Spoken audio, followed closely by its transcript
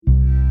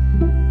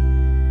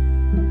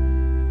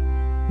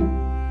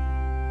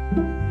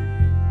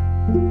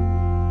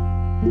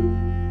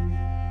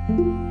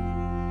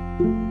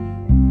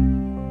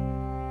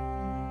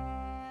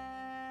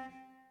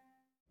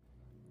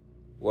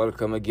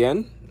welcome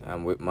again.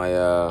 I'm with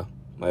my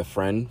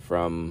friend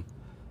from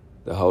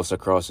the house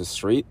across the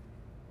street.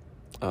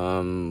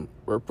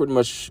 We're pretty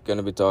much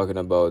gonna be talking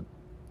about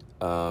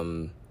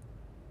um,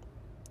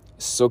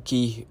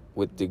 Suki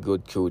with the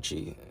good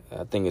coochie.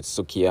 I think it's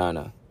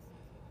Sukiana.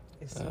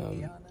 It's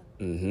Um,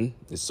 Sukiana.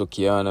 it's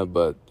Sukiana,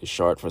 but it's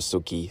short for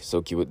Suki.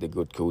 Suki with the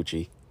good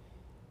coochie.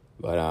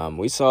 But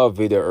we saw a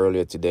video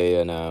earlier today,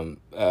 and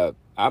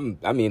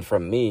I mean,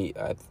 from me,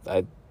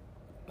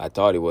 I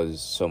thought it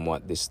was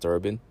somewhat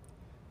disturbing.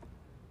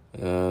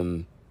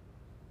 Um,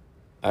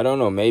 I don't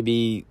know.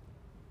 Maybe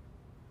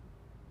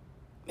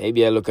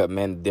I look at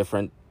men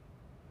different.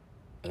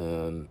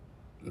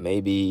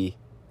 Maybe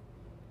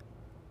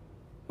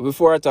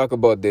before I talk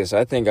about this,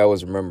 I think I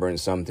was remembering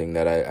something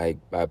that I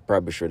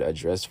probably should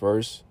address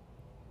first.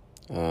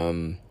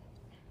 Um,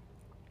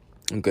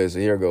 okay, so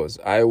here goes.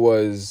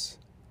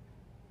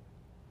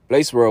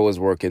 Place where I was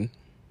working.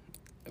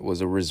 It was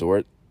a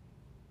resort.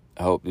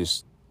 I hope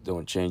this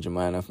don't change your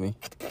mind of me.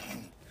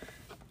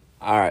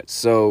 All right,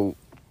 so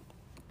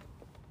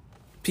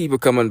people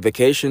come on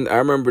vacation. I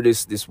remember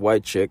this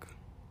white chick.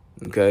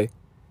 Okay,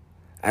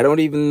 I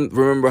don't even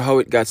remember how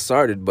it got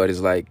started, but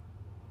it's like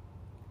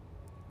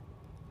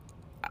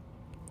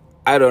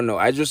I don't know.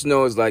 I just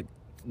know it's like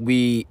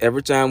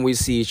every time we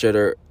see each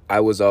other,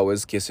 I was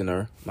always kissing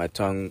her. My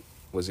tongue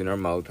was in her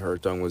mouth, her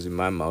tongue was in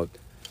my mouth,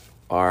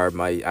 or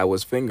I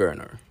was fingering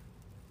her.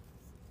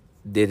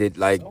 Did it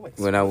like So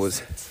when I was?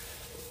 explicit.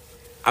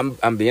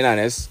 I'm being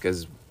honest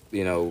because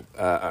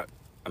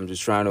I'm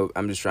just trying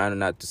to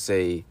not to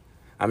say.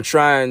 I'm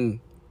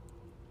trying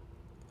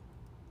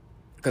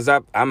because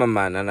I'm a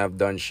man and I've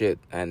done shit,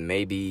 and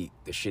maybe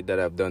the shit that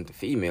I've done to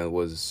female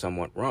was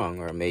somewhat wrong,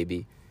 or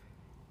maybe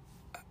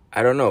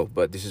I don't know,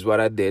 but this is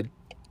what I did.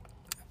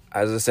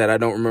 As I said, I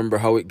don't remember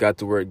how it got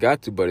to where it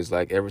got to, but it's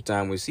like every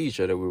time we see each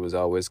other, we was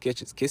always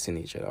kissing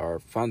each other or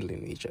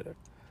fondling each other.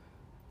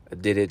 I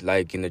did it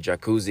like in the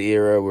jacuzzi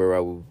era where I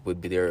would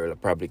be there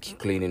probably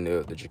cleaning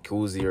the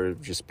jacuzzi or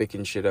just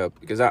picking shit up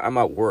because I'm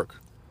at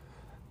work.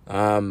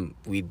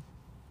 We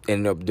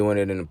ended up doing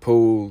it in the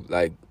pool.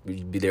 Like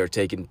we'd be there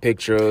taking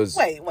pictures.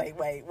 Wait.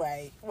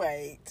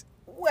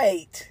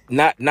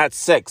 Not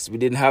sex. We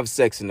didn't have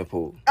sex in the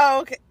pool.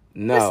 Oh, okay.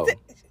 No.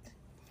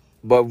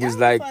 But it was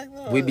Yeah, like it's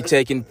like, we'd be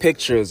taking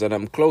pictures and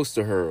I'm close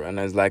to her and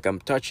it's like I'm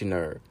touching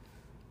her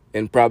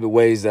in probably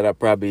ways that I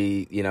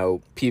probably,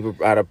 people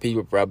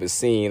probably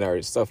seen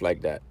or stuff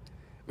like that.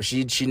 But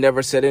she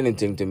never said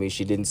anything to me.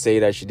 She didn't say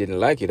that she didn't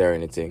like it or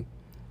anything.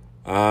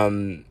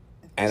 And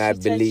I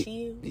believe touch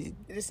you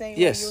the same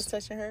way yes. you was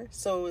touching her,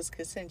 so it was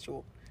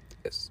consensual.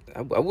 Yes,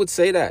 I would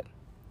say that.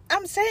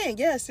 I'm saying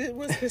yes, it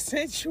was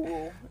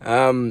consensual.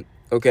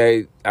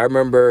 Okay, I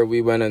remember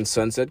we went on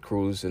Sunset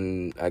Cruise,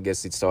 and I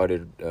guess it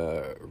started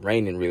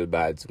raining real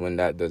bad. So when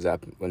that does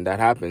happen, when that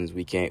happens,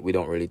 we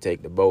don't really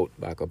take the boat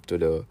back up to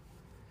the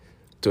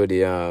With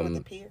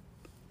the pier.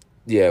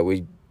 yeah,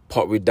 we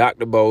dock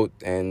the boat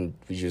and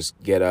we just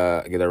get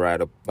a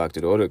ride up back to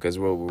the hotel because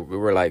we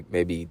were like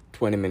maybe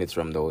 20 minutes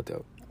from the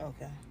hotel.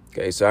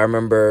 Okay, so I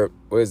remember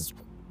it was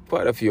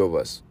quite a few of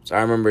us. So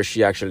I remember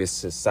she actually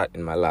sat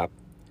in my lap,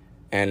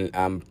 and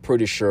I'm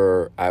pretty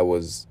sure I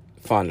was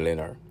fondling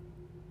her.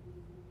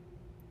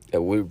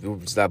 We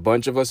was a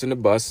bunch of us in the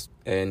bus,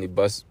 and the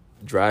bus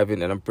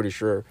driving, and I'm pretty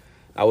sure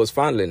I was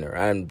fondling her.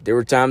 And there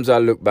were times I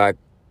look back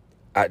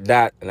at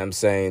that, and I'm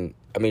saying,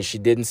 I mean, she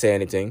didn't say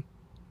anything.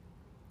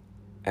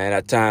 And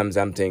at times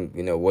I'm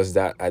thinking, was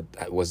that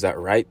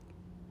right?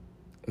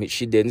 I mean,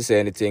 she didn't say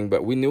anything,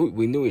 but we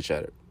knew each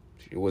other.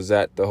 She was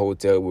at the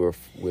hotel. We're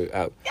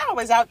out. Y'all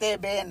was out there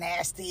being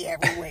nasty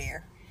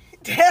everywhere.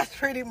 That's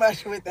pretty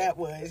much what that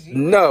was.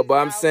 No, but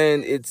I'm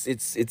saying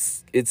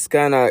it's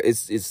kind of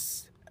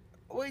it's.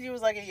 What, you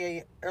was like in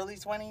your early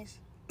 20s?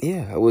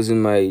 Yeah, I was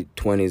in my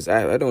 20s.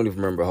 I don't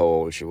even remember how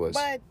old she was.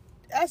 But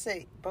I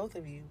say both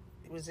of you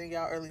was in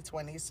y'all early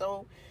 20s.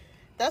 So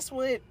that's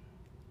what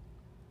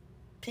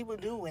people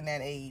do in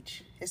that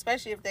age,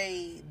 especially if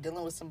they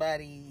dealing with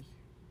somebody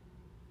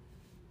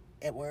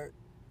at work.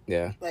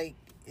 Yeah. Like,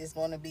 it's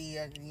going to be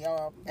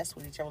y'all mess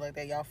with each other like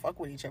that. Y'all fuck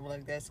with each other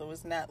like that. So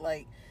it's not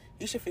like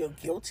you should feel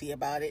guilty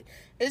about it.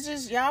 It's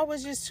just y'all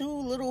was just two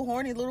little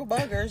horny little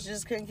buggers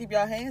just couldn't keep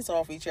y'all hands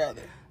off each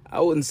other. I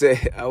wouldn't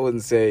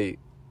say.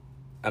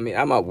 I mean,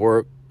 I'm at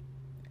work.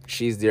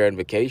 She's there on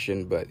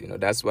vacation, but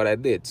that's what I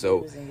did.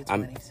 So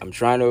I'm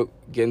trying to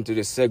get into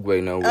this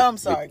segue now. I'm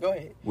sorry. Go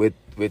ahead. With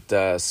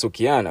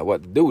Sukiana,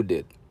 what the dude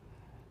did.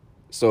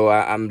 So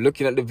I'm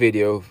looking at the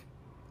video.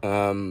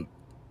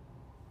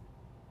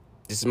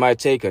 This is my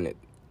take on it.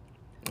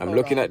 I'm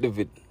looking at the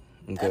video.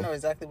 Okay. I know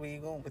exactly where you're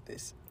going with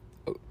this.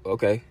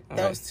 Okay.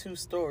 Those two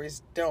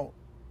stories don't.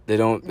 They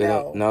don't.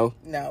 No.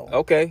 No.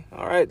 Okay.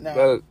 All right. No.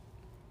 Well,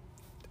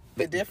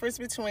 the difference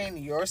between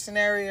your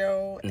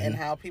scenario and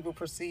how people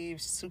perceive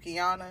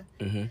Sukiana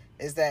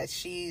is that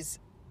she's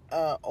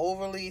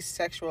overly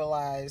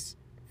sexualized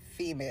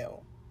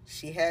female.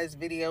 She has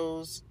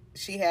videos.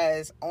 She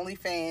has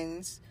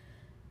OnlyFans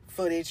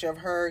footage of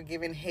her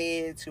giving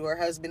head to her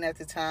husband at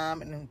the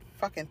time and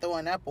fucking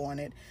throwing up on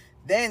it.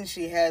 Then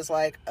she has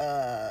like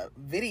a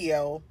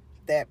video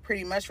that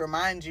pretty much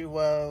reminds you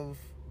of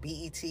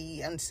BET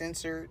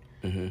Uncensored,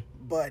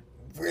 but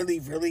really,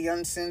 really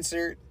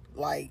uncensored.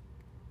 Like,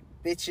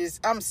 bitches,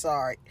 I'm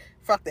sorry,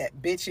 fuck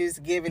that,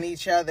 bitches giving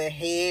each other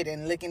head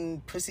and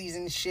licking pussies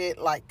and shit.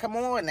 Like, come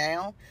on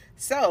now.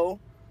 So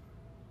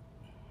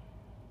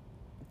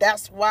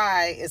that's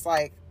why it's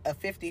like a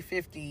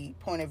 50-50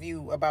 point of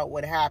view about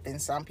what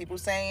happened. Some people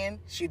saying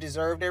she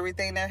deserved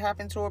everything that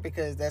happened to her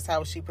because that's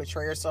how she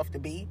portrayed herself to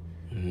be.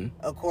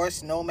 Of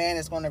course, no man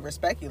is going to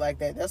respect you like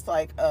that. That's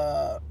like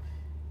a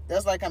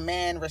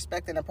man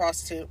respecting a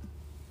prostitute.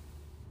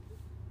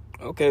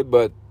 Okay,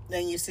 but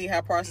then you see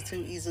how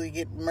prostitutes easily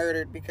get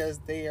murdered because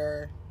they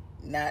are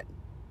not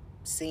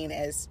seen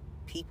as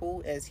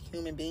people, as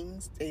human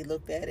beings. They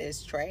looked at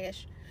as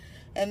trash.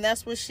 And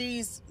that's what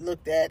she's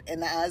looked at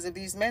in the eyes of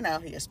these men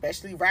out here,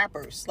 especially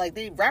rappers. Like,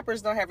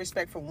 rappers don't have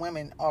respect for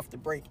women off the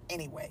break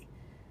anyway.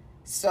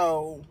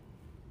 So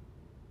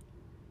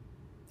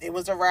it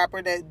was a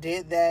rapper that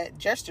did that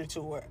gesture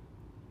to her.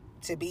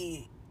 To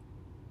be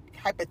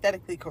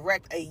hypothetically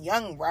correct, a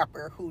young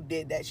rapper who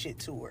did that shit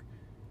to her.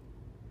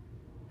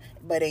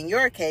 But in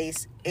your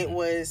case, it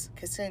was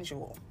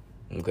consensual.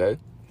 Okay.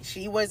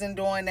 She wasn't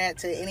doing that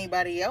to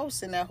anybody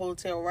else in that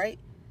hotel, right?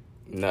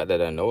 Not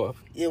that I know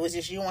of. It was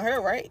just you and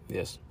her, right?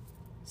 Yes.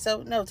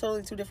 So, no,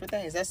 totally two different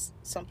things. That's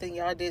something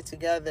y'all did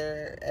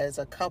together as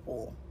a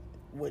couple.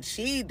 What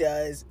she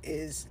does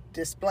is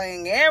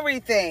displaying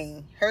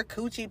everything, her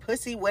coochie,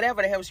 pussy,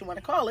 whatever the hell she want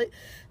to call it,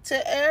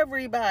 to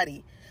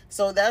everybody.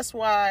 So that's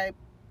why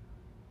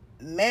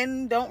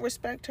men don't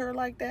respect her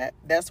like that.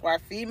 That's why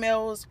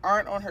females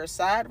aren't on her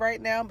side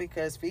right now,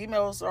 because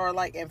females are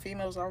like, and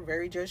females are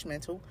very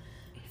judgmental.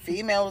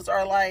 Females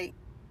are like,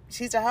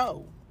 she's a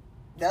hoe.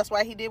 That's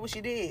why he did what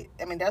she did.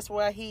 I mean, that's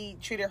why he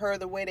treated her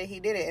the way that he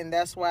did it. And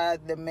that's why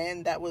the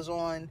men that was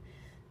on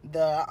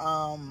the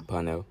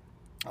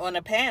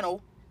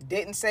panel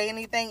didn't say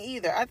anything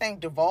either. I think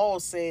Duvall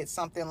said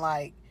something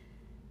like,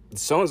 it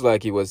sounds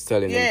like he was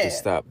telling them to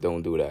stop,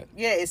 don't do that.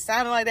 Yeah, it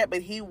sounded like that,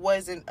 but he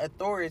wasn't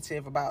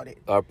authoritative about it.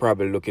 Or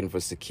probably looking for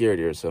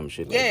security or some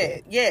shit like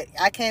that. Yeah,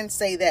 I can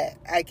say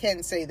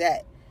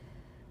that.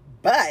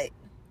 But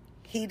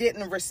he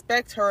didn't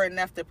respect her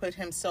enough to put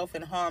himself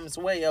in harm's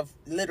way of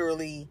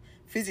literally,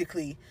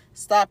 physically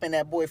stopping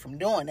that boy from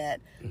doing that,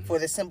 for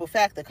the simple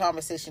fact the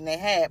conversation they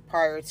had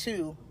prior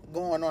to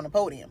going on the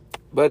podium.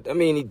 But, I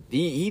mean,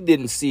 he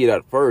didn't see it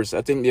at first.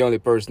 I think the only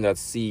person that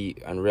see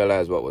and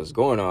realized what was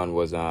going on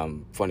was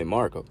Funny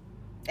Marco.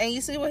 And you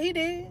see what he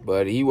did?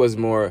 But he was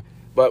more...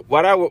 But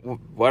what I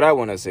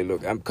want to say,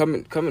 look, I'm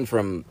coming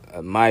from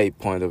my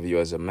point of view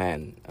as a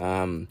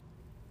man.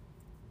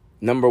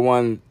 Number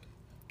one,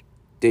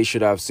 they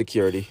should have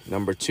security.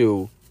 Number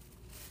two,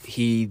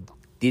 he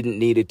didn't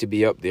need it to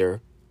be up there.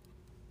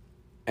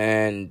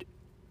 And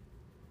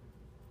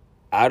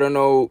I don't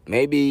know,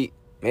 maybe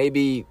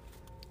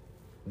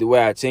the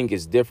way I think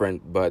is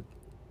different, but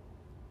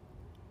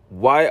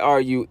why are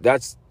you...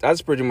 That's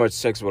pretty much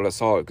sexual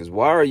assault, because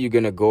why are you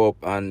going to go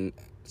up on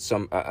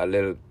a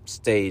little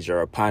stage or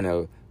a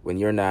panel when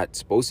you're not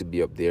supposed to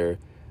be up there,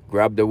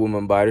 grab the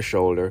woman by the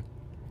shoulder,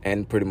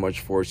 and pretty much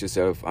force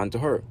yourself onto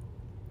her?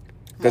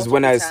 Because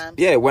when I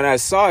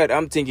saw it,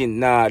 I'm thinking,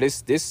 nah,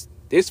 this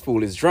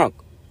fool is drunk.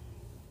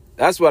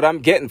 That's what I'm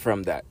getting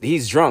from that.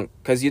 He's drunk,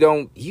 because you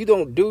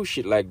don't do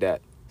shit like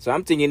that. So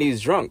I'm thinking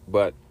he's drunk,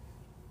 but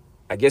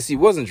I guess he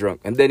wasn't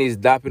drunk. And then he's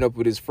dapping up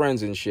with his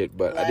friends and shit.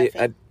 But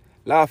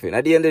laughing.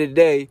 At the end of the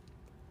day,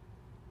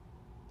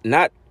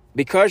 not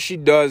because she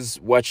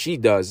does what she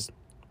does,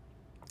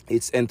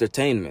 it's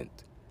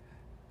entertainment.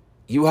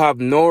 You have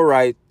no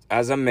right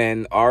as a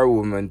man or a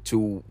woman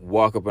to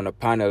walk up on a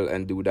panel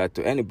and do that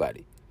to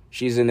anybody.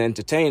 She's an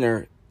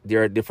entertainer.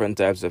 There are different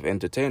types of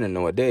entertainer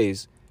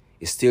nowadays.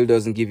 It still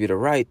doesn't give you the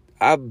right.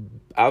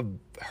 I've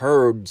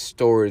heard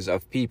stories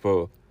of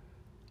people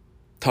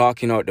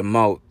talking out the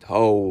mouth,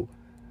 oh,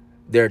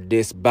 they're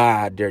this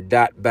bad, they're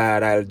that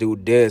bad, I'll do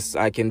this,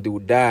 I can do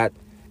that.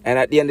 And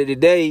at the end of the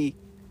day,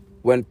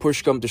 when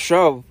push come to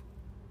shove,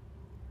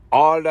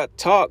 all that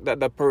talk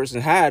that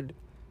person had,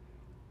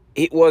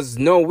 it was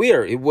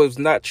nowhere. It was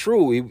not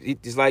true.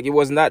 It's like it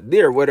was not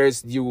there. Whether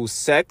it's you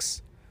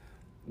sex,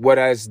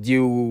 whether it's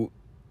you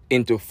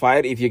into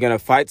fight. If you're gonna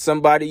fight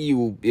somebody,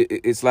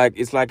 it's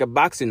like a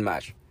boxing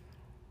match.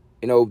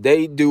 You know,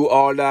 they do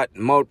all that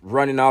mouth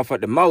running off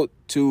at the mouth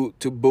to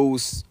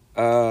boost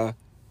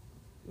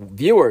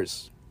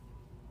viewers.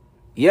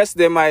 Yes,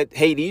 they might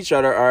hate each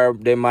other, or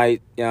they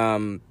might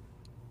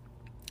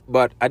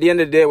but at the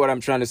end of the day, what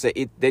I'm trying to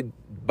say, the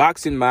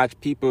boxing match,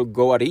 people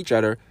go at each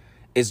other,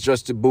 is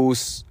just to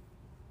boost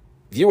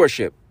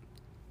viewership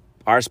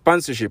or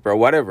sponsorship or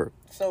whatever.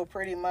 So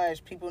pretty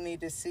much people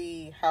need to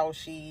see how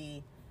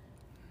she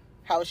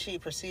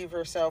perceived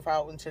herself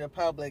out into the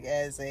public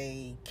as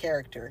a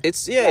character.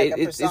 It's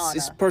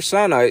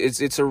persona.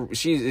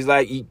 She's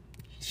like,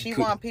 she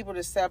want people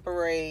to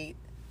separate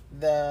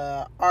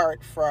the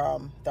art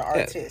from the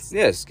artist.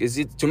 Yes, because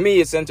to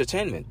me it's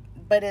entertainment.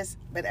 But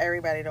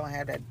everybody don't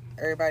have that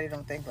Everybody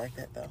don't think like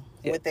that, though.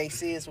 Yeah. What they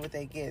see is what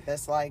they get.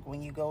 That's like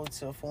when you go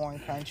to foreign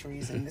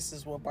countries, and this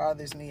is what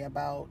bothers me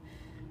about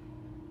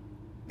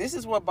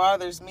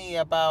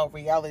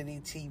reality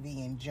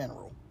TV in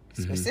general.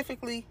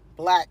 Specifically,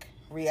 black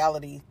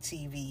reality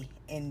TV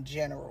in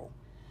general.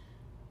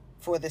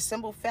 For the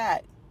simple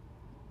fact,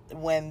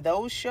 when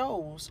those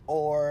shows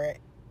or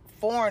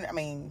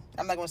I'm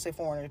not going to say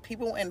foreign,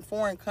 people in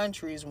foreign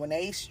countries, when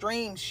they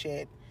stream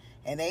shit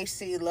and they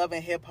see Love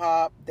and Hip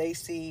Hop, they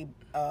see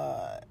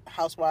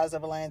Housewives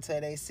of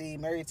Atlanta, they see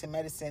Married to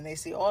Medicine, they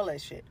see all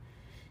that shit.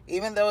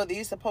 Even though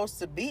these supposed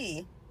to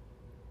be,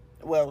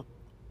 well,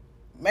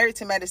 Married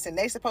to Medicine,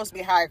 they supposed to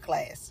be higher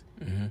class.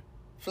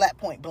 Flat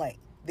point blank.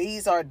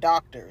 These are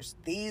doctors.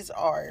 These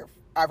are,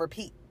 I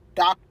repeat,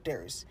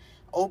 doctors.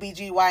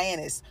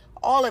 OBGYNists.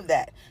 All of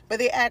that. But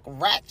they act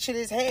ratchet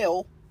as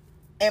hell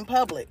in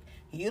public.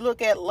 You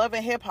look at Love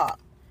and Hip Hop.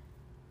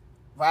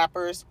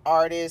 Rappers,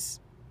 artists,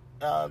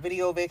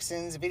 video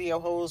vixens, video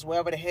hoes,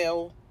 whatever the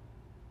hell.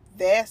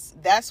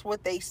 That's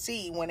what they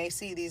see when they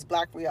see these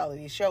black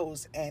reality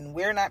shows. And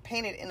we're not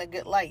painted in a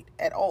good light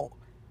at all.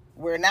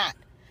 We're not.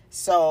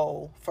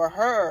 So for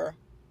her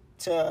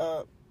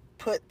to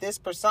put this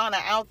persona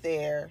out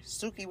there,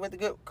 Suki with the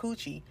good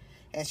coochie,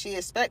 and she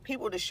expect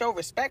people to show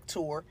respect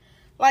to her,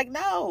 like,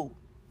 no.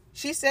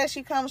 She says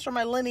she comes from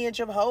a lineage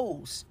of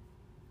hoes.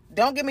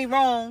 Don't get me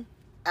wrong.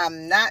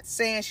 I'm not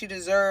saying she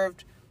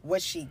deserved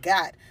what she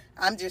got.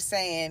 I'm just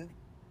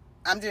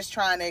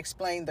trying to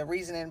explain the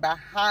reasoning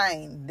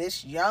behind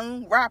this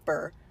young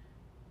rapper,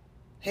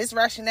 his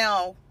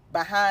rationale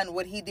behind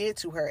what he did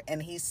to her,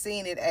 and he's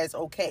seen it as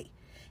okay.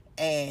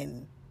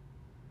 And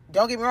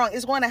don't get me wrong,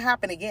 it's going to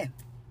happen again.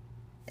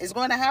 It's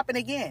going to happen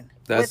again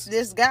with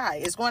this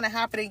guy. It's going to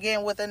happen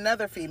again with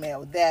another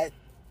female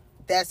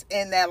that's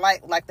in that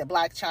like the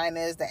Black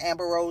Chynas, the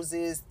Amber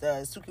Roses,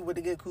 the Suki with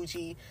the good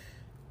coochie.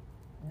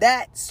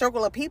 That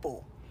circle of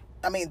people.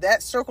 I mean,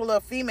 that circle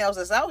of females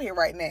that's out here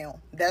right now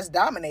that's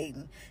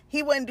dominating.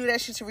 He wouldn't do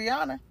that shit to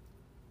Rihanna.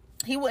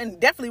 He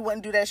definitely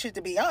wouldn't do that shit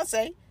to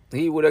Beyonce.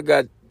 He would have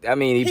got. I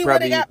mean, he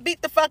probably would have got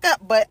beat the fuck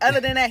up. But other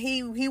than that,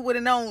 he would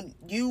have known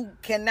you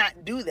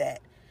cannot do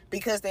that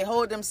because they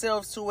hold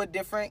themselves to a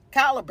different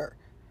caliber.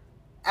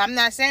 I'm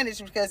not saying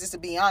this because it's a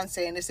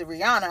Beyonce and it's a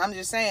Rihanna. I'm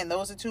just saying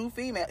those are two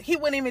females. He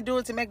wouldn't even do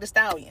it to Meg Thee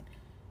Stallion.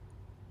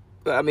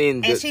 I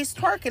mean, and she's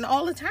twerking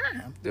all the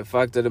time. The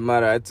fact of the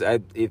matter,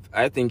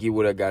 I think he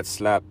would have got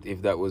slapped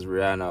if that was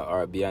Rihanna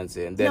or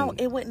Beyonce, and then no,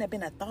 it wouldn't have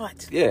been a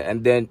thought. Yeah,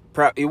 and then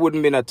it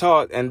wouldn't have been a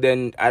thought, and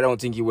then I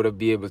don't think he would have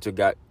been able to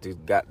got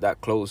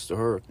that close to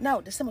her. No,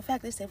 the simple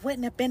fact is it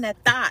wouldn't have been a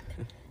thought.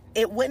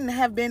 It wouldn't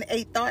have been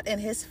a thought in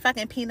his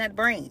fucking peanut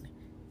brain.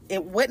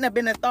 It wouldn't have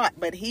been a thought,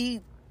 but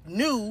he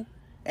knew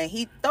and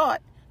he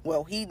thought.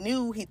 Well, he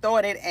knew, he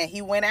thought it, and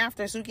he went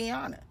after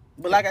Sukihana.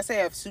 But like I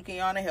said, if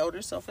Sukihana held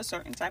herself a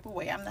certain type of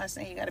way, I'm not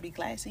saying you got to be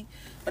classy,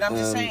 but I'm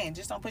just saying,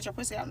 just don't put your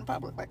pussy out in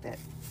public like that.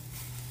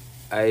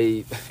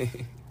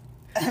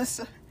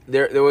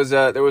 There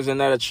was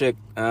another chick.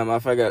 I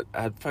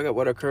forgot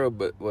what her curl,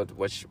 but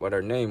what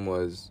her name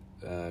was.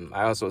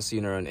 I also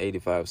seen her on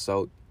 85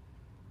 South.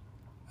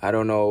 I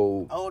don't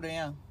know. Old or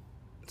young?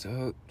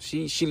 So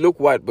she looked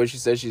white, but she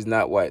says she's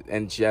not white,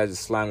 and she has a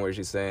slang where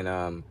she's saying,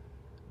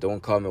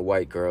 "Don't call me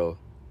white girl."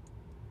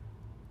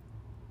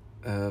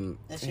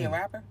 Is she a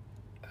rapper?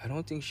 I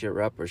don't think she's a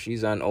rapper.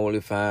 She's on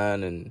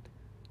OnlyFans, and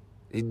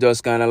it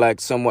does kind of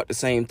like somewhat the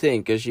same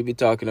thing, because she be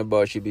talking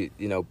about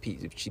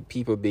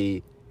people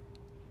be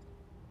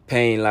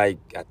paying like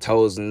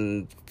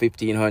 $1,000,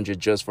 $1,500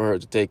 just for her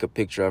to take a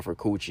picture of her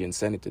coochie and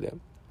send it to them.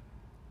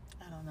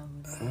 I don't know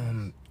who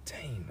that is.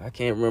 Dang, I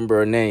can't remember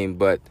her name,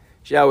 but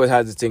she always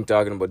has this thing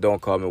talking about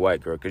 "don't call me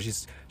white girl,"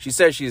 because she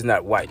says she's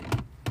not white,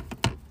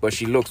 but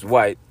she looks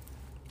white.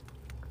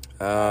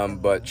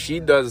 But she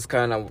does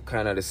kind of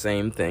the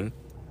same thing.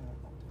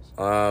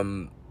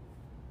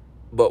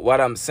 But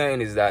what I'm saying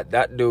is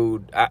that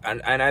dude,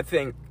 I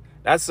think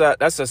that's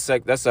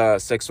a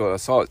sexual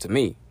assault to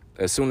me.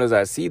 As soon as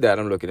I see that,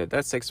 I'm looking at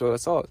that sexual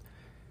assault.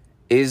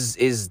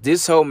 Is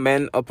this how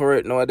men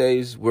operate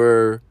nowadays,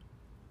 where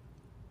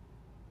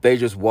they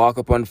just walk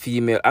up on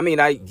female? I mean,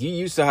 you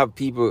used to have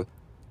people.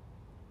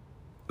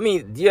 I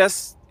mean,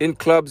 yes, in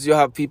clubs you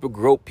have people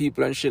grope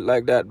people and shit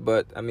like that,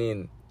 but I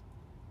mean,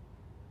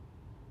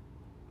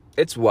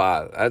 it's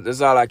wild.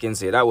 That's all I can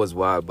say. That was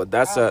wild, but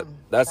that's trying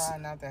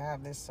not to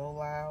have this so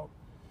loud.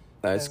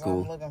 That's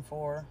cool. I'm looking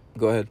for.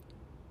 Go ahead.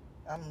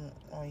 I'm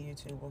on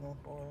YouTube looking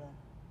for.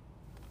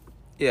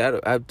 Yeah,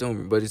 I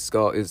don't. But it's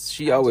called. I just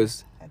need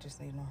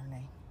to know her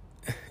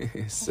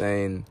name.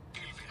 Saying,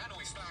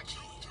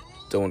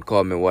 "Don't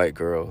call me white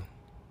girl."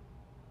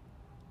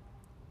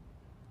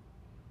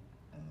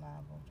 Nah,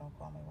 don't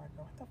call me white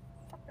girl. What the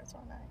fuck is her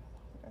name?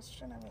 That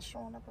shouldn't have been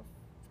showing up a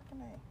fucking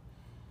name.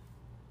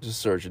 Just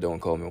search "Don't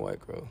call me white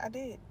girl." I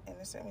did, and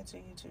it sent me to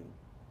YouTube.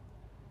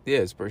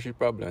 Yeah, she's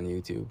probably on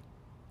YouTube.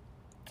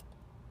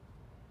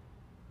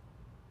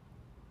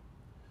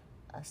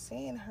 I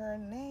seen her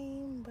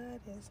name,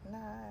 but it's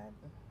not.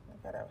 I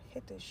gotta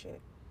hit this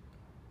shit.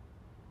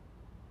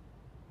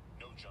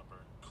 No jumper,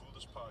 cool to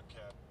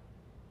podcast.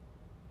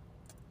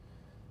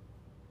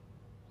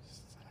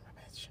 Son of a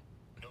bitch.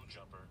 No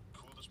jumper.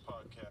 Coolest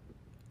podcast.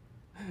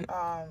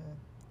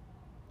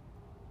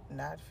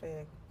 Not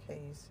fair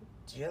case.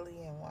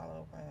 Jillian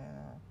Wallow.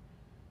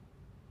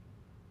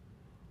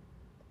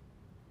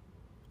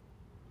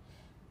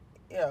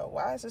 Yo,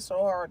 why is it so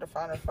hard to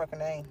find her fucking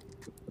name?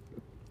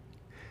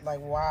 Like,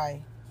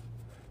 why?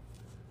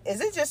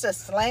 Is it just a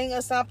slang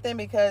or something?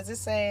 Because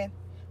it's saying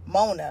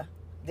Mona.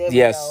 There we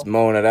Yes, go.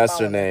 Mona. That's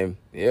her Mona. name.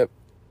 Yep.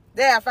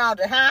 There, I found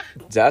her, huh?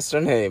 That's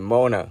her name,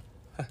 Mona.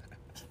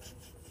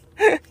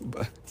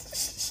 But,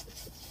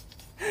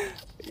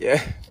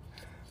 yeah.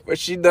 But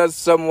she does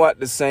somewhat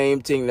the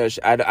same thing that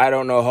I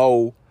don't know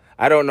how.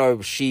 I don't know if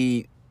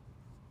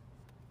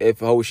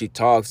how she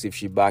talks, if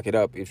she back it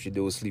up, if she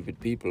do sleep with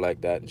people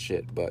like that and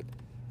shit. But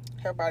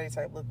Her body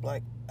type looked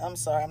like, I'm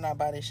sorry, I'm not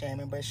body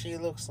shaming, but she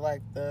looks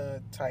like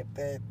the type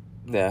that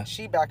yeah,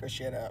 she back her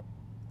shit up.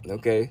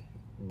 okay. I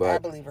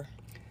But believe her.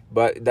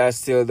 that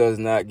still does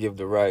not give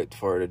the right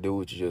for her to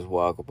do to just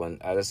walk up on.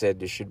 As I said,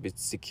 there should be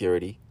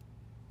security.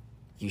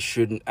 You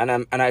shouldn't,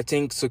 and I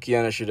think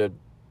Sukihana should have.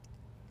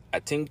 I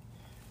think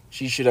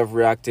she should have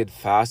reacted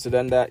faster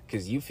than that,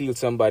 because you feel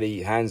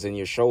somebody hands on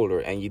your shoulder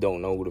and you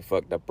don't know who the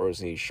fuck that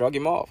person is. Shrug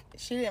him off.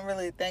 She didn't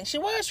really think. She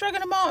was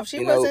shrugging him off. She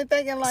You know, wasn't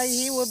thinking like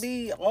he would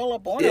be all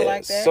up on her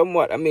like that.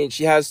 somewhat. I mean,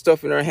 she has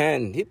stuff in her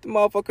hand. Hit the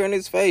motherfucker in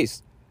his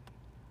face.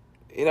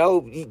 You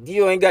know,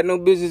 you ain't got no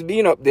business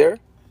being up there.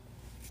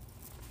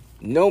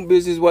 No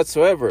business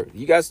whatsoever.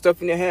 You got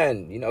stuff in your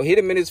hand. You know, hit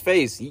him in his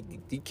face. He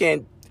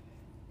can't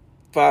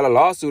file a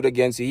lawsuit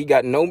against you. He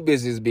got no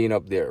business being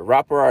up there.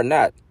 Rapper or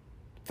not.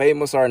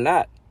 Famous or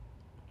not.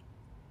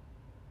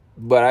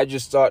 But I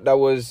just thought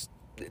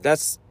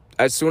that's,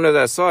 as soon as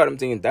I saw it, I'm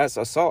thinking, that's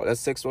assault. That's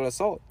sexual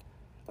assault.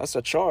 That's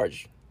a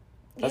charge.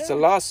 That's a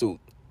lawsuit.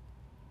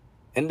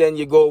 And then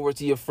you go over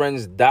to your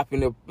friends,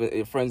 dapping up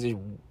your friends.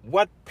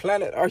 What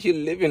planet are you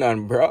living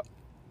on, bro?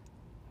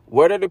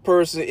 Whether the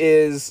person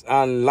is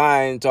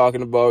online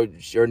talking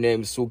about your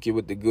name Suki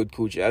with the good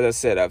coochie, as I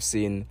said,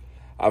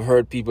 I've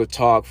heard people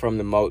talk from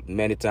the mouth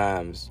many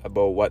times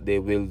about what they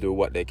will do,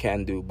 what they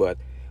can do. But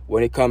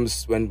when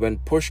when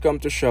push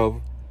comes to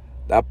shove,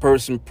 that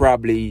person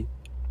probably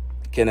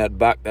cannot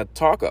back that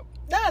talk up.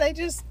 No,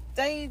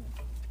 they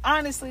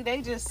honestly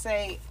just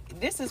say,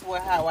 this is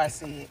how I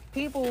see it.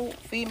 People,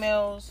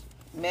 females,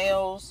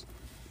 males.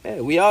 Yeah,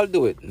 we all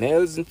do it,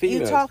 males and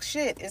females. You talk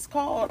shit. It's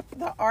called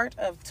the art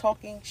of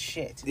talking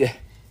shit. Yeah,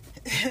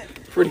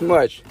 pretty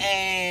much.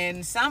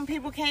 And some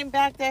people can't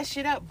back that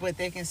shit up, but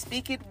they can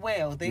speak it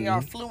well. They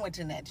are fluent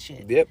in that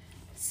shit. Yep.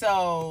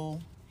 So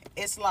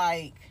it's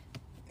like,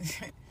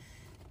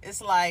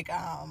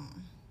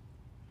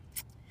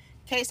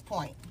 case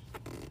point.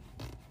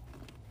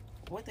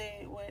 What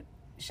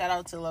shout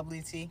out to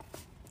Lovely T.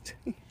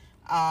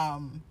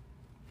 On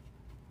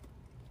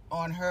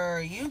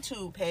her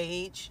YouTube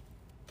page,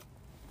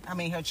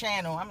 her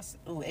channel,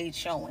 age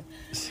showing.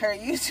 Her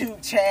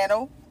YouTube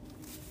channel,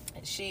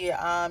 she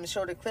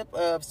showed a clip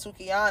of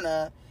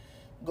Sukihana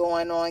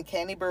going on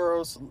Candy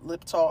Burroughs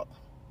lip talk.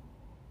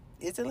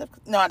 Is it lip?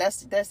 No,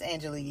 that's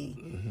Angela Yee.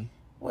 Mm-hmm.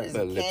 What is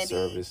But it? lip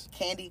service.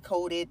 Candy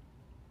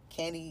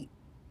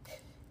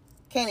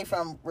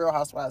from Real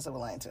Housewives of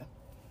Atlanta.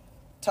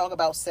 Talk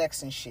about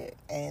sex and shit.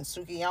 And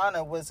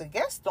Sukihana was a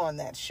guest on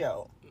that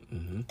show.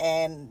 Mm-hmm.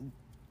 And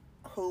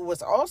who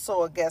was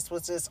also a guest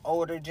was this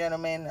older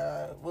gentleman.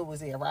 What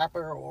was he, a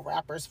rapper or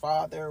rapper's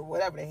father or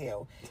whatever the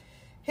hell.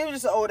 He was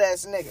just an old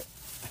ass nigga.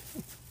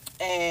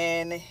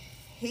 And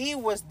he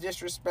was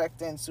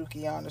disrespecting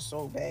Sukihana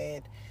so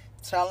bad.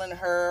 Telling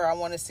her, I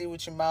want to see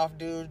what your mouth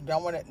do.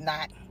 Don't want to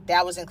not.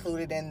 That was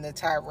included in the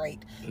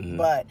tirade. Mm-hmm.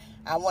 But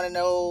I want to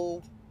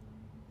know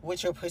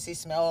what your pussy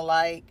smell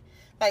like.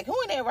 Like, who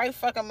in their right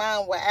fucking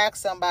mind would ask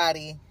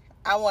somebody,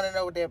 I want to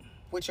know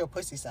what your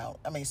pussy smell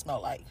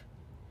like?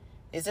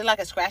 Is it like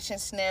a scratch and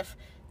sniff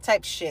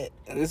type shit?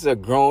 This is a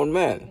grown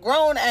man.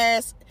 Grown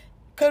ass.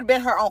 Could have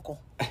been her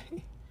uncle.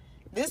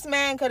 This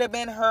man could have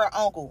been her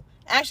uncle.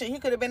 Actually, he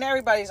could have been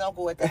everybody's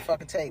uncle at that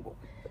fucking table.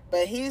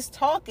 But he's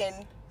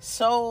talking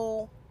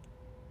so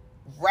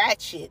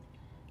ratchet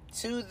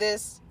to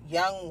this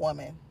young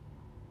woman.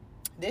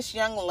 This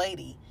young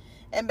lady.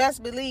 And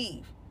best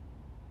believe,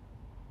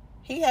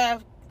 he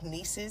have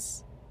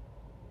nieces.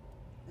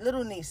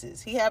 Little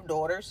nieces. He have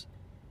daughters.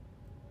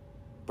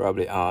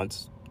 Probably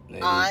aunts.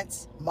 Maybe.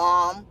 Aunts,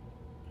 mom.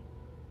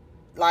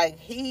 Like,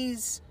 he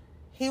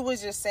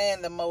was just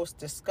saying the most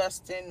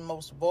disgusting,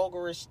 most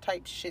vulgarish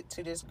type shit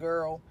to this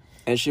girl.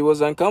 And she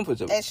was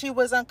uncomfortable. And she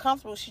was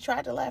uncomfortable. She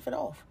tried to laugh it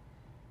off.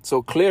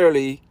 So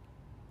clearly,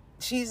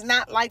 she's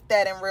not like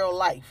that in real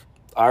life.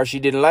 Or she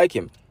didn't like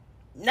him.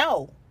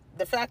 No.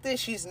 The fact is,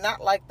 she's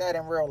not like that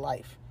in real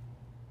life.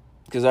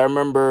 Because I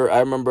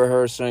remember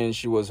her saying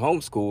she was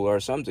homeschooled or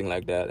something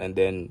like that. And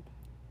then,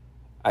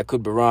 I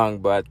could be wrong,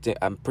 but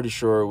I'm pretty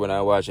sure when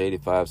I watched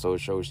 85 Soul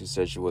Show, she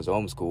said she was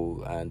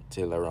homeschooled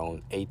until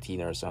around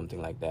 18 or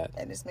something like that.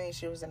 And this means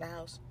she was in the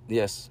house?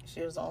 Yes.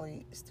 She was the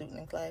only student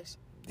in class?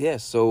 Yeah,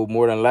 so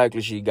more than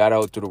likely she got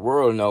out to the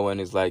world now,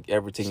 and it's like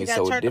everything She is got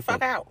so turned different.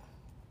 the fuck out.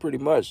 Pretty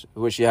much.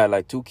 Where she had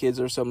like 2 kids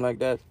or something like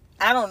that.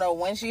 I don't know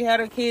when she had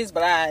her kids,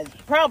 but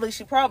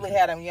she probably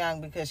had them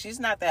young because she's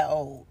not that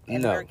old.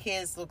 And No. her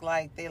kids look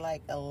like they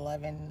like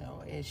 11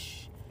 or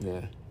ish.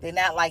 Yeah. They're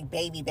not like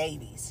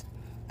babies.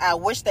 I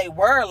wish they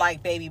were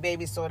like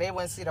babies so they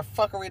wouldn't see the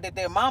fuckery that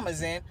their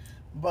mama's in.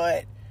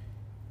 But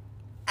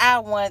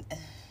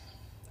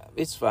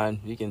It's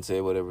fine. You can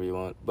say whatever you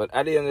want. But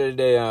at the end of the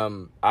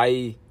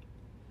day,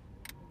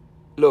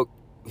 look,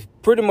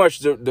 pretty much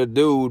the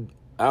dude,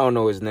 I don't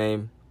know his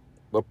name,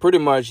 but pretty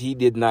much he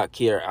did not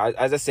care.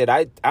 As I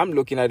said, I'm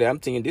looking at it, I'm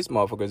thinking this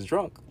motherfucker's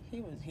drunk.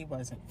 He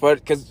wasn't.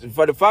 Because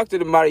for the fact of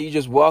the matter, you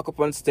just walk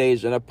up on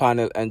stage on a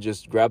panel and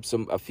just grab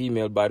a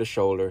female by the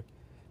shoulder,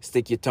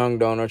 stick your tongue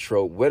down her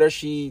throat. Whether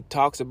she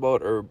talks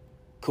about her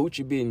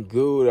coochie being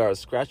good or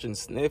scratch and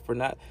sniff or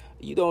not,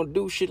 you don't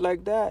do shit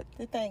like that.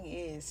 The thing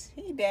is,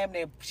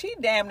 she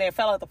damn near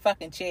fell out the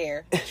fucking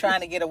chair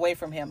trying to get away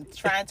from him,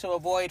 trying to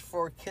avoid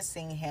for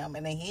kissing him.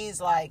 And then he's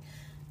like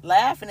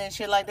laughing and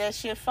shit like that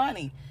shit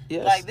funny.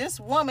 Yes. Like this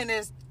woman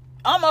is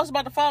almost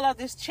about to fall out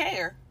this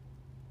chair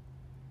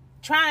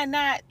trying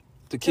not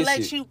to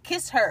let you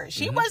kiss her.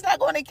 She was not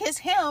going to kiss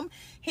him.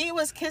 He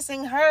was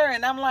kissing her.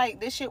 And I'm like,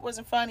 this shit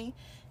wasn't funny.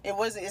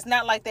 It's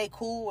not like they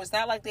cool. It's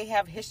not like they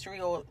have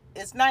history, or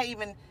it's not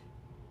even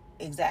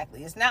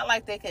exactly. It's not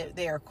like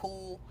they are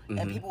cool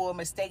and people will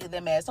mistake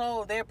them as,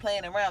 oh, they're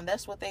playing around.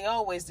 That's what they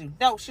always do.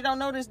 No, she don't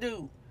know this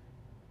dude.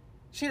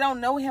 She don't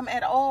know him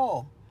at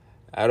all.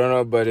 I don't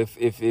know, but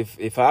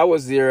if I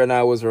was there and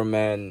I was her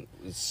man,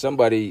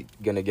 somebody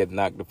gonna get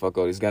knocked the fuck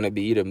out. It's gonna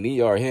be either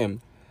me or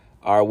him,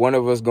 or one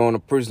of us going to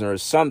prison or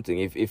something.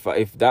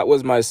 If that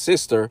was my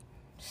sister,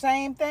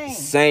 same thing.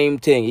 Same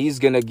thing.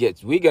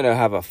 We're gonna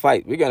have a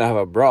fight. We're gonna have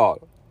a brawl.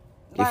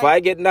 Like, if I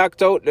get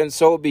knocked out, then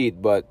so be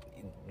it. But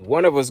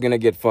one of us gonna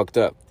get fucked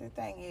up. The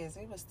thing is,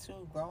 it was 2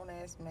 grown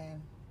ass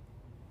men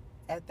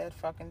at that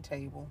fucking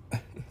table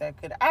that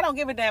could. I don't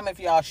give a damn if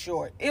y'all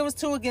short. It was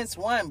 2 against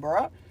 1,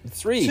 bro.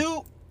 3. 2.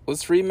 It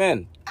was 3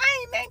 men.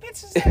 I ain't made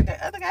pictures of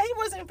the other guy. He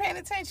wasn't paying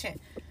attention.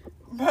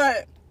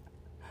 But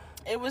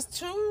it was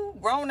 2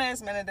 grown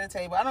ass men at the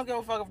table. I don't give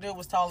a fuck if dude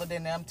was taller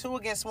than them. 2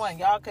 against 1.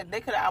 They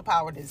could have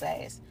outpowered his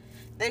ass.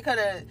 They could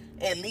have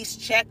at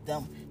least checked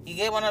him. You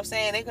get what I'm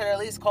saying? They could have at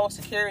least called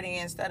security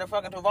instead of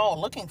fucking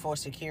Duval looking for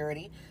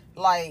security.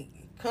 Like,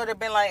 could have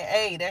been like,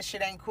 hey, that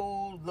shit ain't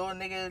cool, little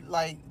nigga.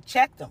 Like,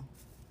 checked him.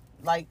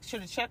 Like,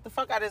 should have checked the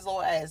fuck out his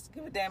little ass.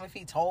 Give a damn if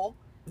he tall.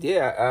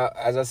 Yeah,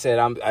 as I said,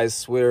 I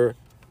swear,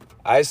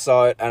 I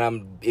saw it and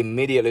I'm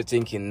immediately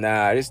thinking,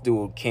 nah, this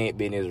dude can't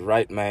be in his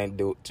right mind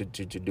to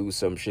do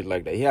some shit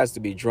like that. He has to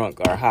be drunk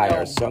or high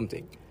or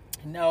something.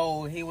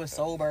 No, he was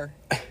sober.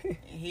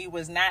 He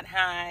was not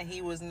high.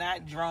 He was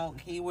not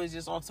drunk. He was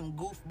just on some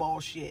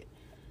goofball shit.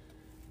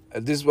 I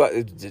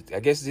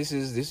guess this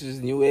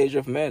is new age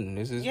of men.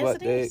 This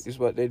is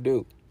what they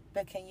do.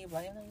 But can you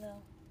blame them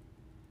though?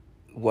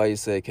 Why you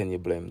say can you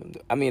blame them?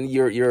 I mean,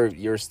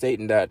 you're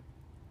stating that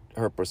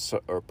her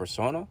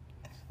persona.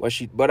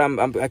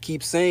 I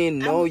keep saying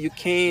no, you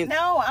can't.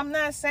 No, I'm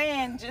not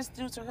saying just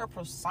due to her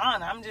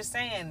persona. I'm just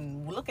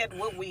saying look at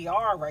what we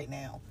are right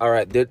now. All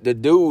right, the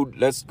dude.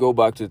 Let's go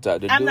back to the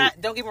top.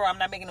 Don't get me wrong. I'm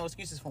not making no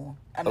excuses for him.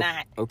 I'm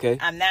not. Okay.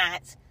 I'm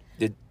not.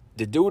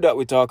 The dude that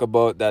we talk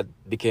about that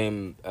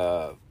became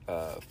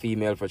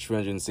female for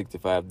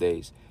 365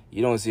 days.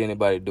 You don't see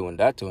anybody doing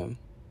that to him.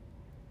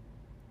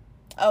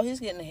 Oh, he's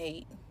getting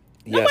hate.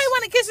 Yes. Nobody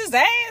want to kiss his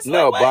ass.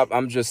 No, like, Bob.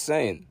 I'm just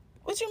saying.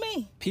 What you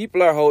mean?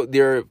 People are out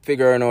there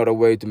figuring out a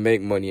way to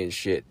make money and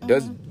shit.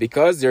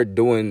 Because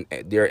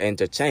they're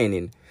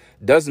entertaining,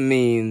 doesn't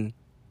mean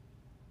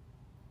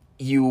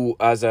you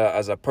as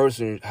a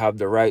person have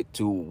the right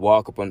to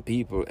walk up on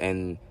people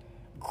and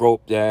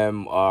grope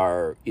them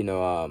or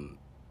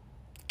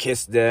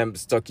kiss them,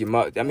 stuck your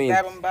mouth. I mean,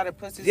 grab them by the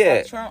pussy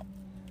like Trump.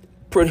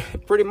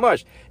 Pretty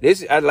much.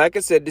 Like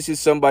I said, this is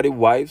somebody's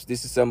wife.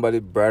 This is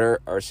somebody's brother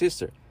or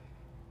sister.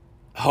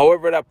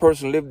 However that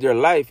person lived their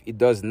life, it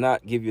does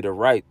not give you the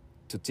right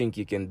to think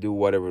you can do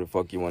whatever the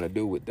fuck you want to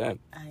do with them.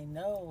 I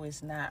know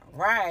it's not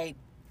right.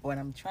 What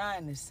I'm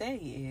trying to say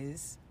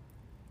is,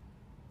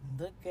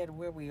 look at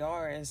where we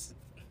are as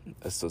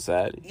a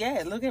society.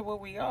 Yeah, look at where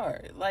we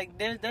are. Like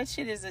that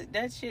shit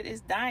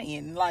is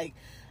dying. Like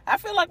I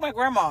feel like my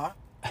grandma.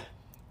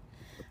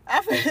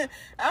 I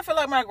feel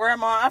like my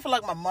grandma. I feel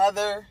like my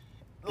mother.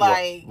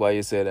 Like why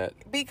you say that?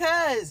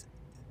 Because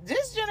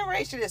this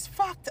generation is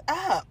fucked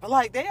up.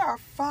 Like, they are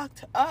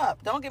fucked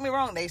up. Don't get me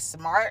wrong. They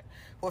smart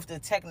with the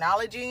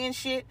technology and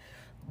shit.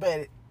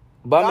 But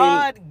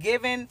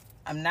God-given...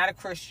 I'm not a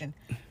Christian.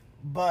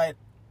 But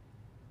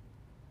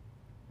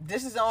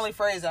this is the only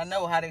phrase I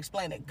know how to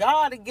explain it.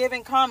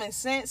 God-given common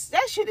sense.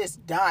 That shit is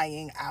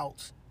dying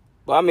out.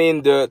 Well, I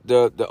mean,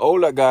 the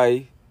older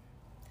guy...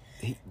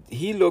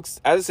 He looks,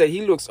 as I said,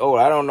 he looks old.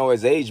 I don't know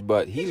his age,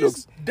 but he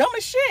looks dumb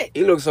as shit.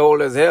 He looks old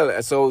as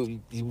hell. So,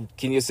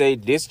 can you say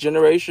this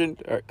generation?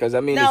 Because I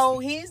mean, no,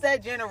 he's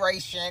that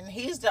generation.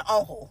 He's the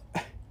uncle.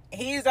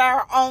 He's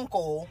our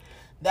uncle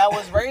that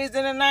was raised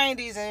in the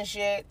 90s and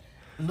shit,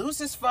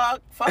 loose as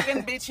fuck,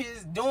 fucking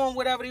bitches, doing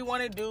whatever they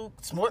want to do,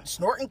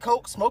 snorting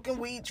coke, smoking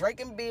weed,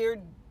 drinking beer,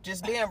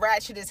 just being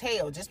ratchet as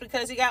hell. Just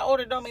because he got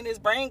older don't mean his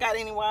brain got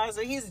any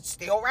wiser. He's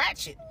still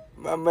ratchet.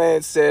 My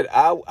man said,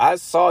 I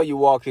saw you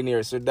walk in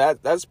here. So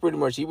that's pretty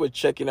much, he was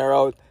checking her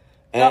out.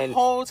 And the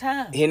whole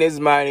time. In his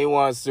mind, he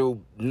wants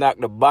to knock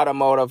the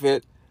bottom out of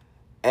it.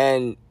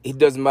 And it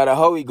doesn't matter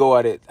how he go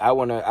at it. I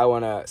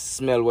wanna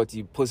smell what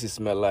you pussy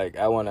smell like.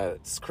 I wanna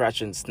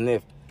scratch and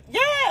sniff.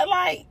 Yeah,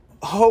 like...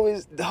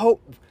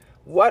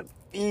 What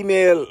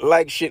female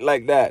like shit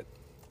like that?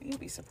 You'd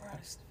be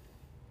surprised.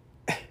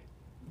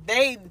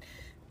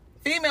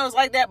 Females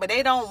like that, but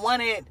they don't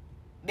want it.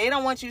 They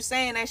don't want you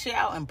saying that shit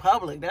out in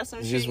public. That's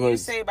some shit you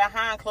say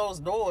behind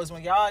closed doors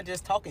when y'all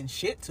just talking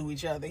shit to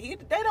each other. They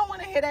don't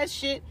want to hear that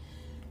shit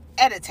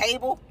at a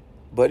table.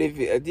 But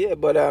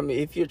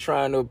if you're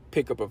trying to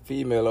pick up a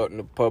female out in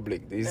the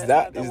public, is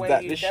that the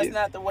shit? That's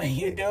not the way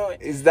you do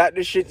it. Is that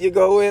the shit you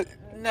go with?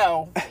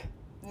 No.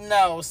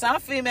 Some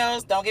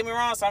females, don't get me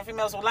wrong, some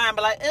females will lie and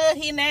be like,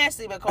 he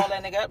nasty, but call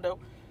that nigga up though.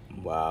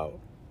 Wow.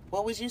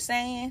 What was you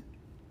saying?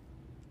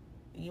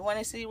 You want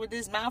to see what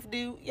this mouth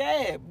do?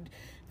 Yeah.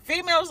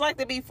 Females like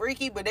to be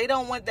freaky, but they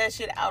don't want that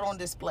shit out on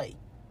display.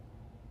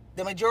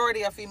 The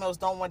majority of females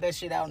don't want that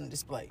shit out on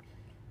display.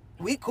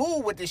 We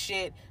cool with the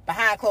shit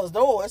behind closed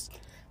doors.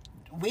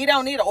 We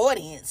don't need an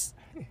audience.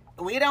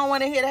 We don't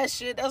want to hear that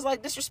shit. That's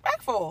like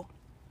disrespectful.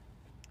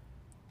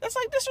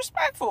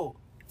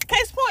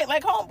 Case point,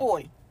 like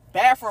homeboy.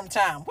 Bathroom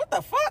time. What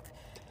the fuck?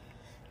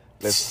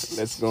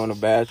 Let's go in the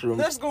bathroom.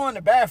 Let's go in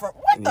the bathroom.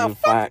 What the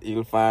fuck?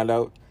 You'll find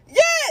out.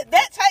 Yeah,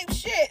 that type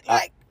shit.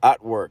 Like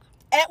at work.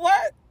 At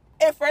work?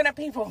 In front of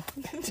people.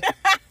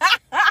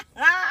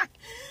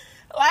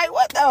 Like,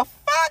 what the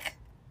fuck?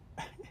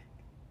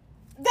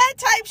 That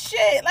type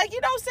shit. Like, you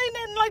don't say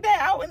nothing like that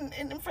out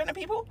in front of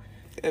people.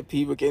 Yeah,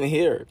 people can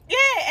hear.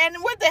 Yeah, and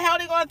what the hell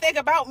they gonna think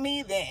about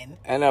me then?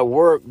 And at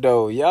work,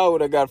 though, y'all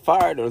would have got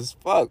fired as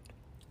fuck.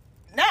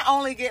 Not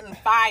only getting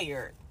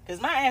fired,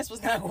 because my ass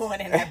was not going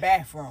in that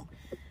bathroom.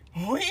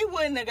 We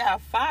wouldn't have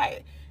got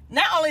fired.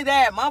 Not only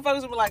that,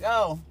 motherfuckers would be like,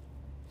 oh,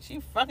 she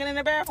fucking in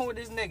the bathroom with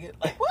this nigga.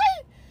 Like, what?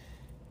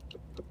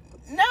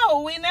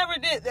 No, we never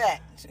did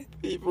that.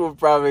 People would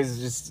probably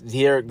just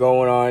hear it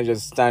going on,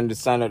 just stand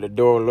at the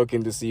door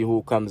looking to see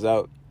who comes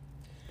out.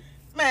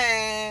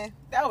 Man,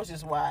 that was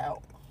just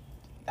wild.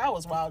 That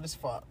was wild as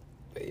fuck.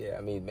 But yeah,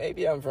 I mean,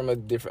 maybe I'm from a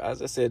different...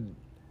 As I said,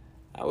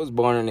 I was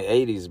born in the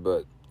 80s,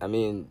 but, I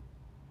mean,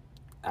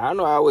 I don't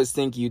know. I always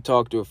think you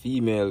talk to a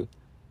female,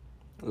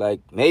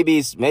 like, maybe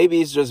it's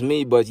just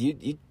me, but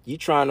you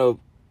trying to...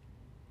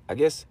 I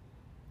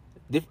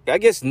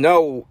guess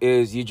no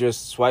is you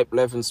just swipe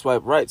left and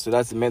swipe right. So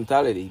that's the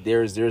mentality.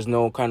 There's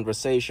no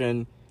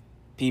conversation.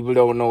 People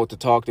don't know what to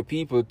talk to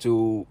people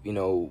to,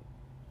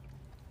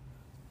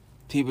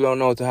 people don't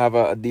know how to have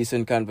a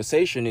decent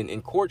conversation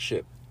in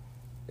courtship.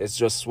 It's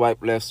just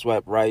swipe left,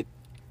 swipe right,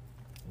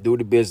 do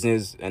the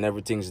business, and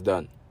everything's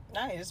done.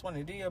 Nah, you just want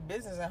to do your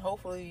business, and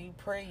hopefully you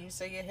pray, you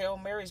say your Hail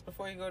Marys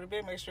before you go to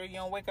bed. Make sure you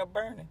don't wake up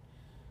burning.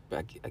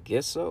 I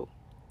guess so.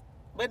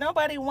 But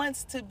nobody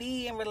wants to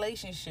be in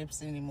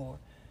relationships anymore.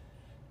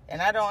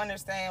 And I don't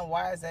understand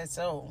why is that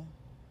so.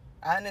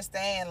 I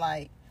understand,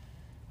 like,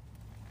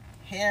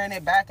 hearing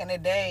it back in the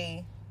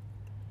day,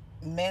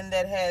 men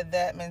that had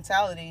that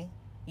mentality,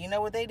 you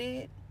know what they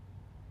did?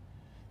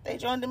 They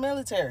joined the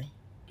military.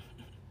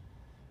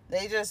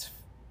 They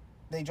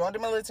joined the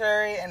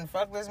military and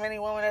fucked as many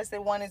women as they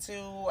wanted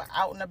to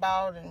out and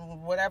about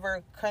in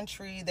whatever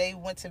country they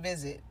went to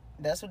visit.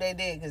 That's what they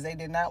did because they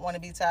did not want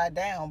to be tied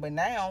down. But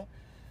now,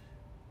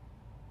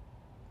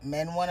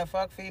 men want to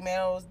fuck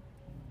females,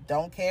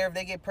 don't care if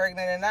they get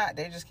pregnant or not.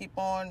 They just keep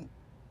on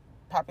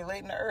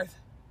populating the earth.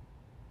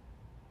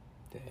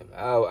 Damn,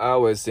 I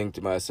always think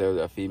to myself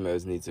that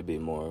females need to be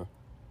more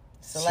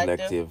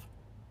selective.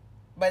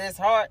 But it's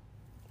hard.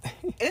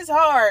 It's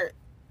hard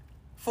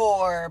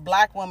for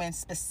black women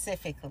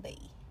specifically.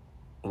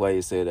 Why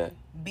you say that?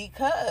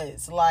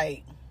 Because,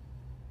 like,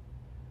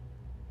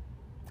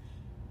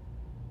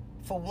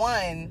 for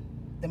one,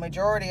 the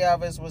majority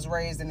of us was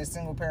raised in a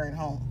single parent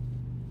home.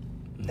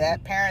 Mm-hmm.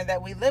 That parent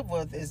that we live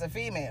with is a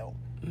female.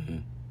 Mm-hmm.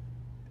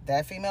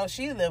 That female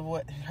she lived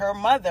with, her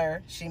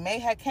mother, she may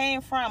have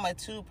came from a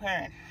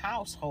 2-parent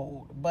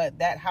household, but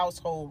that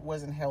household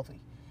wasn't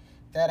healthy.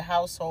 That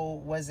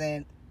household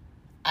wasn't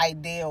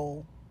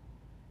ideal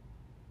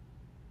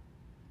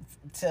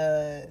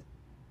to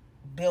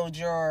build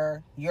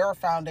your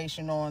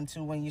foundation on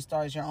to when you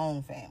start your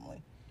own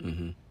family.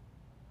 Mm-hmm.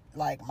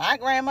 Like my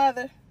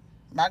grandmother,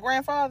 my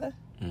grandfather,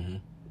 mm-hmm.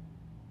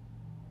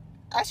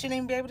 I shouldn't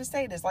even be able to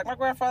say this. Like my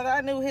grandfather,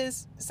 I knew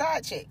his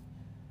side chick.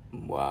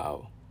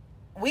 Wow.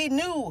 We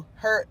knew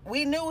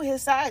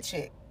his side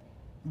chick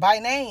by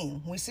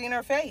name. We seen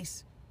her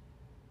face.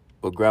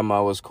 But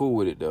grandma was cool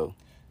with it though.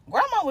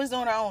 Grandma was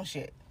doing her own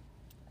shit.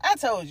 I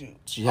told you.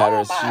 She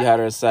had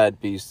her side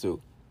piece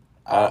too.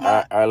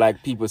 Or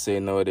like people say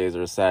nowadays,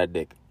 her side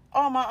dick.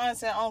 All my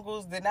aunts and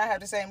uncles did not have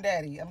the same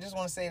daddy. I just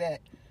want to say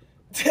that.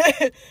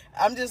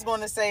 I'm just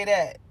going to say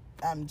that.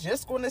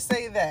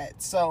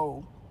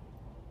 So,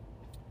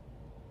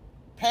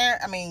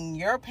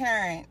 your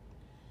parent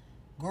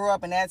grew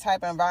up in that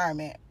type of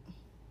environment,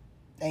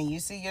 and you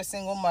see your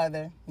single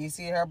mother, you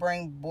see her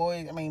bring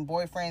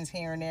boyfriends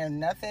here and there,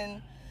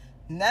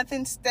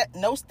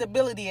 no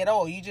stability at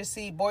all. You just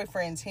see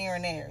boyfriends here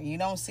and there. You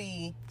don't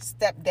see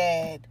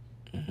stepdad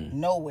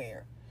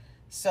nowhere.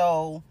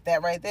 So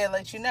that right there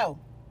lets you know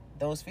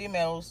those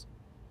females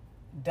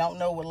don't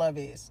know what love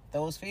is.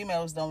 Those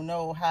females don't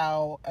know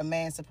how a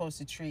man's supposed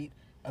to treat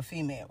a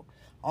female.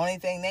 Only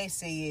thing they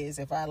see is,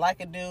 if I like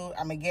a dude,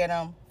 I'm gonna get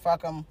him,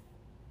 fuck him.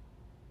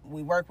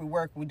 We work,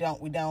 we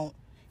don't.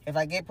 If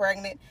I get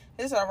pregnant,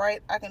 it's all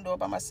right. I can do it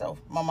by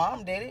myself. My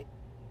mom did it.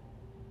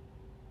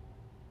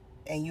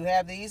 And you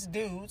have these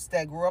dudes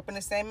that grew up in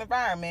the same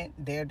environment.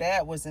 Their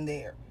dad wasn't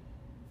there.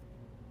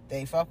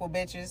 They fuck with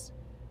bitches.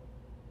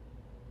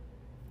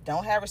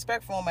 Don't have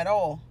respect for them at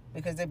all,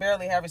 because they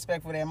barely have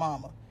respect for their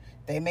mama.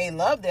 They may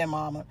love their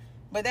mama,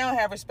 but they don't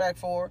have respect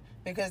for her,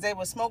 because they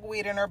will smoke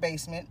weed in her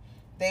basement.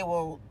 They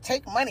will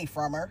take money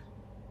from her.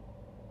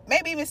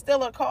 Maybe even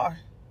steal her car.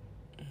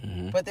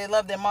 But they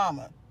love their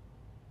mama.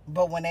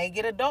 But when they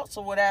get adults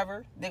or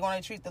whatever, they're going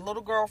to treat the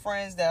little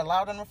girlfriends that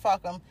allow them to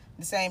fuck them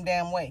the same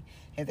damn way.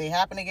 If they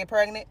happen to get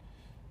pregnant,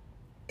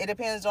 it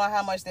depends on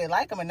how much they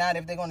like them and not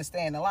if they're going to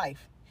stay in their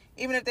life.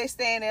 Even if they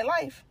stay in their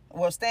life,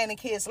 stay in the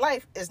kid's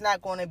life, it's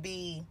not going to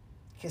be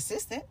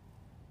consistent.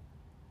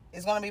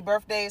 It's going to be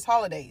birthdays,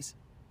 holidays.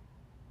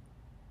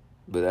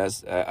 But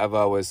I've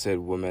always said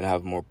women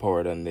have more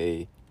power than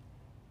they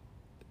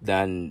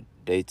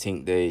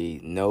think they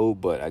know,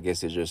 but I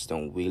guess they just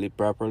don't wield it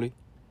properly.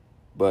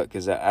 But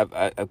because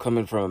I'm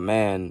coming from a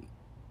man,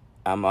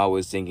 I'm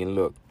always thinking,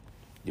 look,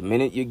 the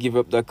minute you give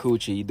up that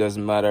coochie, it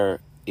doesn't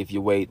matter if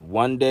you wait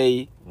 1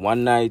 day,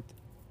 1 night,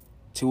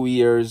 2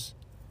 years.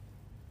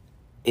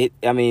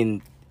 It's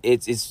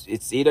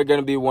either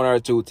gonna be one or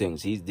two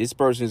things. This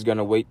person is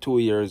gonna wait 2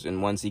 years,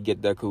 and once he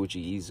get that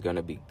coochie, he's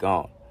gonna be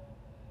gone.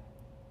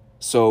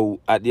 So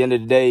at the end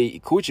of the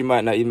day, coochie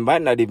might not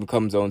even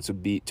come down to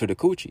the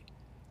coochie.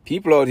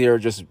 People out here are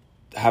just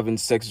having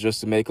sex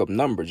just to make up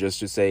numbers, just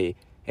to say,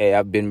 hey,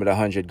 I've been with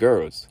 100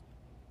 girls.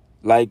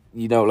 Like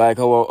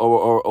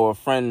or a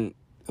friend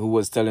who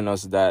was telling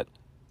us that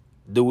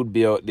dude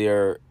be out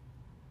there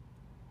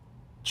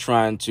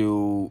trying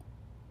to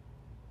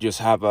just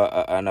have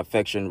an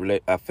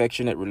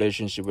affectionate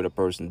relationship with a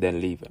person,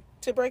 then leave him.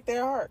 To break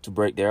their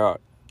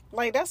heart.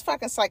 Like, that's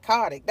fucking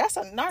psychotic. That's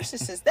a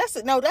narcissist. That's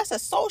a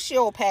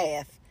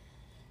sociopath.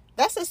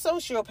 That's a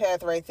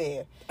sociopath right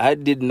there. I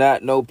did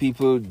not know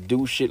people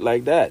do shit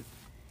like that.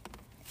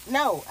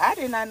 No, I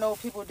did not know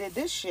people did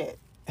this shit.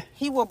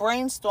 He will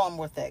brainstorm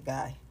with that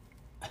guy.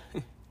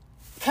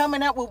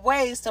 Coming up with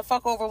ways to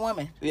fuck over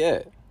women.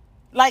 Yeah.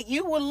 Like,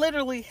 you will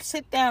literally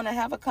sit down and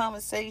have a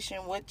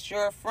conversation with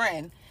your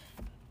friend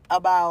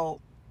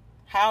about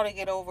how to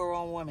get over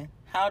on women,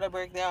 how to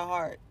break their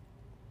heart.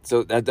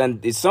 So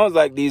then it sounds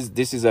like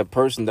this is a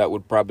person that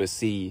would probably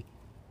see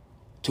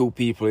two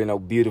people in a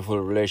beautiful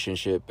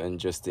relationship and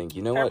just think,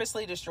 you know what?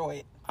 Purposely destroy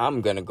it.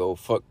 I'm going to go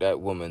fuck that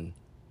woman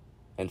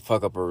and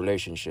fuck up a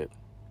relationship.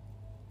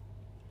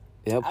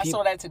 You know, I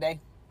saw that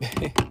today.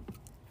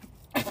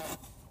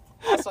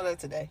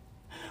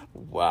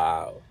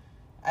 Wow.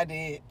 I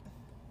did.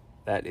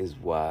 That is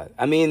wild.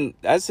 I mean,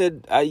 I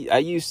said I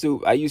used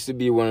to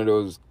be one of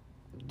those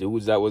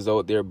dudes that was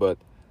out there, but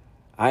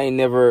I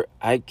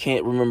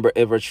can't remember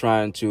ever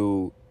trying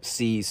to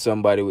see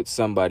somebody with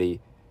somebody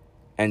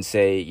and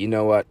say, you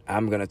know what,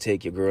 I'm going to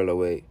take your girl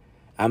away.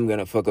 I'm going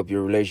to fuck up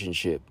your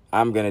relationship.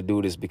 I'm going to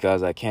do this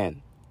because I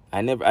can.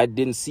 I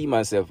didn't see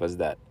myself as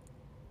that.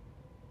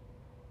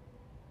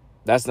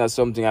 That's not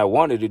something I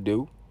wanted to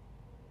do.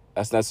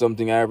 That's not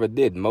something I ever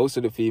did. Most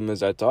of the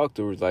females I talked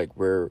to was like,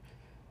 we're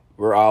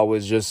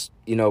always just,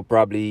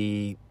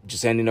 probably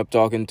just ending up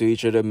talking to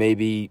each other.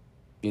 Maybe,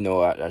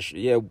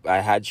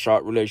 I had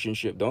short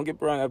relationship. Don't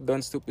get me wrong, I've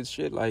done stupid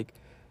shit like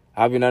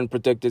having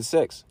unprotected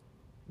sex.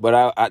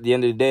 But at the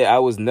end of the day, I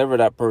was never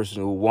that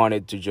person who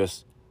wanted to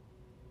just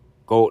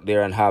go out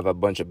there and have a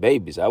bunch of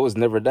babies. I was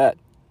never that.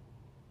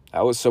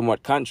 I was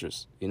somewhat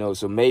conscious,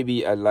 so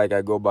maybe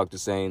I go back to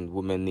saying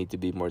women need to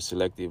be more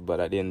selective.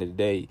 But at the end of the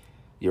day,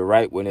 you're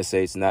right when they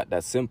say it's not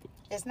that simple.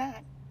 It's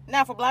not.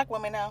 Not for black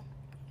women, no.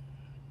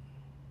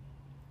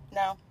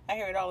 No, I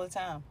hear it all the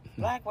time.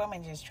 Black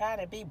women just try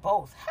to be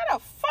both. How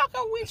the fuck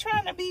are we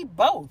trying to be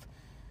both?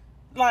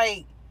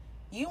 Like,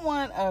 you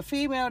want a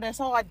female that's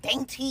all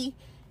dainty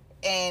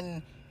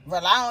and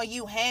rely on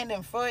you hand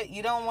and foot.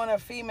 You don't want a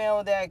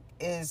female that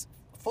is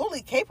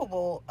fully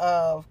capable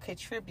of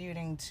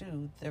contributing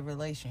to the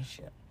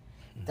relationship.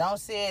 Don't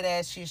see it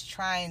as she's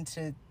trying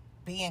to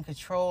be in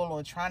control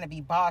or trying to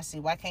be bossy.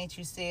 Why can't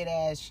you see it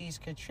as she's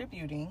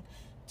contributing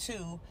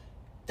to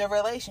the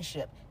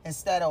relationship?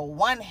 Instead of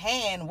one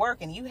hand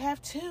working, you have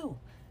two.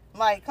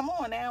 Like, come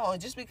on now.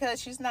 Just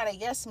because she's not a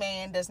yes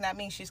man does not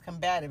mean she's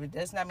combative. It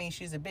does not mean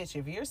she's a bitch.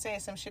 If you're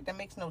saying some shit that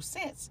makes no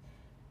sense,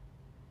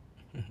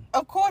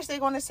 of course they're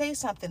going to say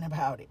something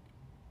about it.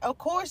 Of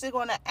course, they're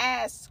going to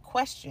ask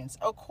questions.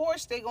 Of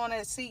course, they're going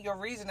to see your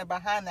reasoning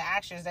behind the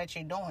actions that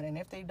you're doing. And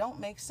if they don't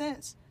make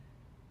sense,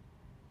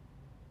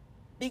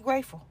 be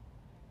grateful.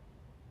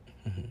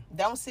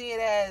 Don't see it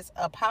as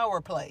a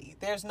power play.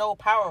 There's no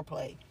power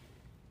play.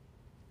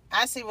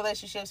 I see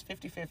relationships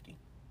 50-50.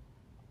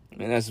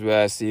 And that's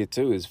where I see it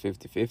too, is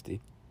 50-50.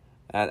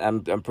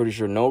 And I'm pretty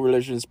sure no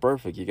relationship is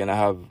perfect. You're gonna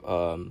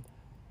have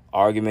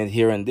argument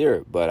here and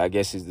there, but I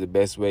guess the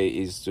best way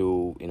is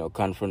to,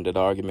 confront that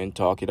argument,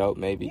 talk it out,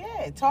 maybe.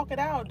 Yeah, talk it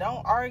out.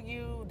 Don't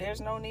argue.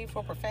 There's no need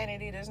for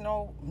profanity. There's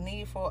no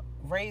need for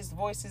raised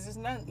voices.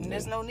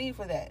 There's no need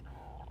for that.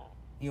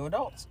 You're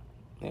adults.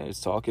 Yeah,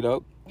 just talk it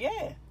out.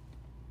 Yeah.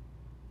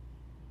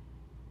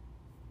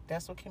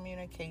 That's what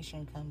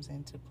communication comes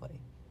into play.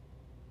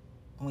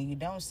 When you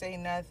don't say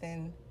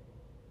nothing,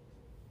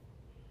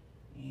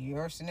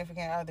 your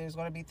significant other is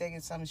going to be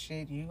thinking some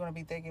shit. You're going to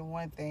be thinking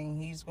one thing.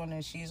 She's going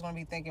to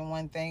be thinking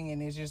one thing,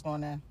 and it's just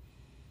going to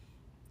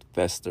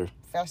fester.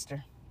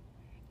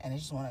 And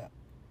it's just going to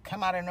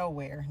come out of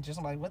nowhere. Just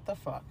like, what the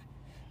fuck?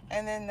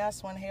 And then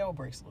that's when hell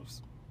breaks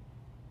loose.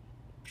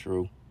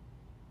 True.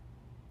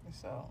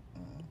 So,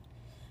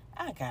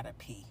 I gotta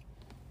pee.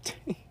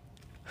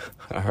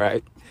 All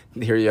right.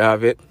 Here you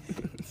have it.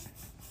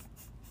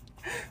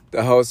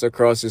 The house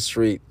across the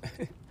street.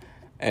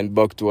 And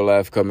Buck to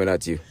Alive coming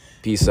at you.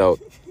 Peace out.